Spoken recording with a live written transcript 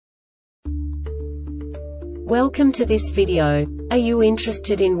Welcome to this video. Are you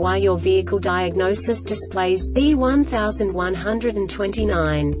interested in why your vehicle diagnosis displays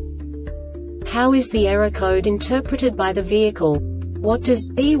B1129? How is the error code interpreted by the vehicle? What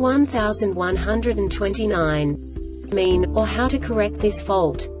does B1129 mean, or how to correct this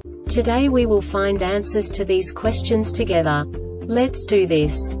fault? Today we will find answers to these questions together. Let's do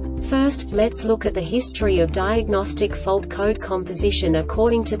this. First, let's look at the history of diagnostic fault code composition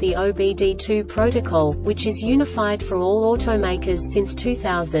according to the OBD2 protocol, which is unified for all automakers since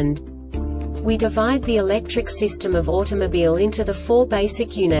 2000. We divide the electric system of automobile into the four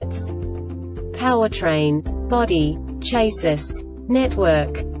basic units: powertrain, body, chassis,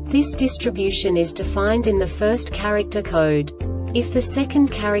 network. This distribution is defined in the first character code. If the second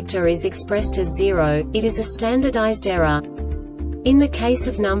character is expressed as 0, it is a standardized error. In the case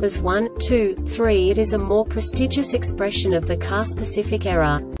of numbers 1, 2, 3, it is a more prestigious expression of the car-specific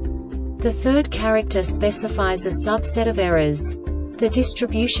error. The third character specifies a subset of errors. The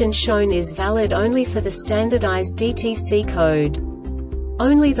distribution shown is valid only for the standardized DTC code.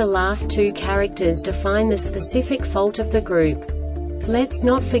 Only the last two characters define the specific fault of the group. Let's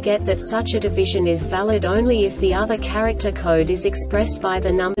not forget that such a division is valid only if the other character code is expressed by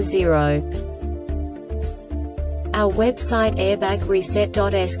the number 0. Our website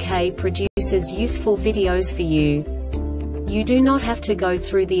airbagreset.sk produces useful videos for you. You do not have to go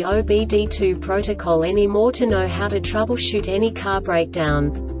through the OBD2 protocol anymore to know how to troubleshoot any car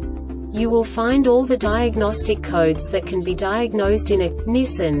breakdown. You will find all the diagnostic codes that can be diagnosed in a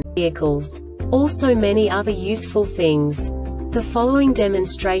Nissan vehicles. Also many other useful things. The following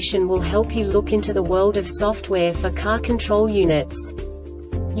demonstration will help you look into the world of software for car control units.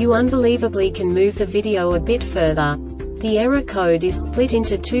 You unbelievably can move the video a bit further. The error code is split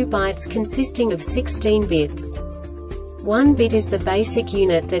into 2 bytes consisting of 16 bits. 1 bit is the basic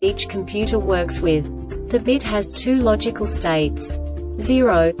unit that each computer works with. The bit has 2 logical states: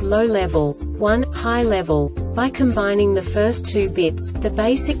 0, low level, 1, high level. By combining the first 2 bits, the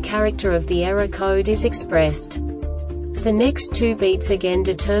basic character of the error code is expressed. The next 2 beats again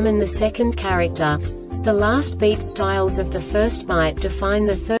determine the second character. The last beat styles of the first byte define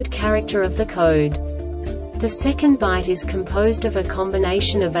the third character of the code. The second byte is composed of a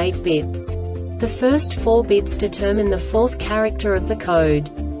combination of 8 bits. The first 4 bits determine the fourth character of the code.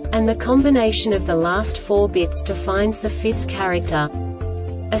 And the combination of the last 4 bits defines the fifth character.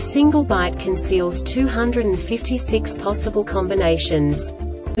 A single byte conceals 256 possible combinations.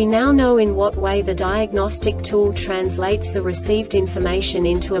 We now know in what way the diagnostic tool translates the received information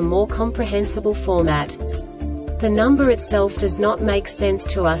into a more comprehensible format. The number itself does not make sense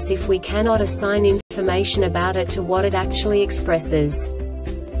to us if we cannot assign information about it to what it actually expresses.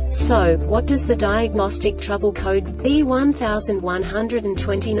 So, what does the diagnostic trouble code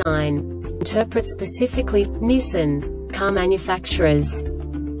B1129 interpret specifically for Nissan car manufacturers?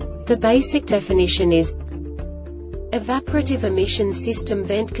 The basic definition is Evaporative Emission System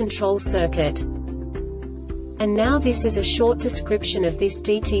Vent Control Circuit. And now this is a short description of this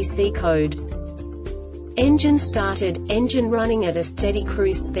DTC code. Engine started, engine running at a steady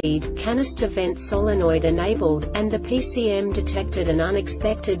cruise speed, canister vent solenoid enabled, and the PCM detected an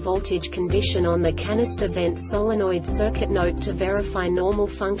unexpected voltage condition on the canister vent solenoid circuit.Note to verify normal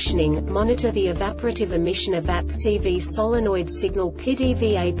functioning. Monitor the evaporative emission EVAPCV solenoid signal PID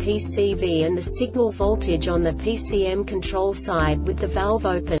EVAPCV and the signal voltage on the PCM control side with the valve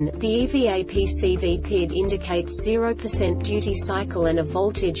open. The EVAPCV PID indicates 0% duty cycle and a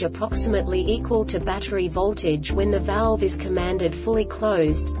voltage approximately equal to battery voltage when the valve is commanded fully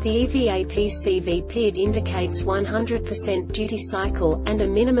closed. The EVAPCV PID indicates 100% duty cycle, and a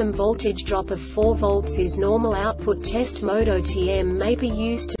minimum voltage drop of 4 volts is normal output. Test mode OTM may be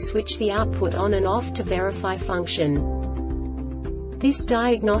used to switch the output on and off to verify function. This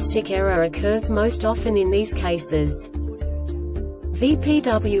diagnostic error occurs most often in these cases: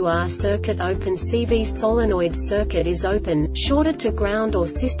 VPWR circuit open, CV solenoid circuit is open, shorted to ground or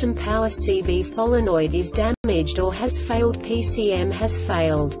system power, CV solenoid is damaged or has failed, PCM has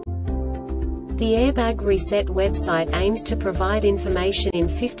failed. The Airbag Reset website aims to provide information in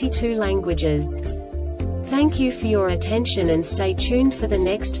 52 languages. Thank you for your attention and stay tuned for the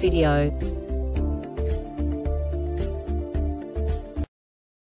next video.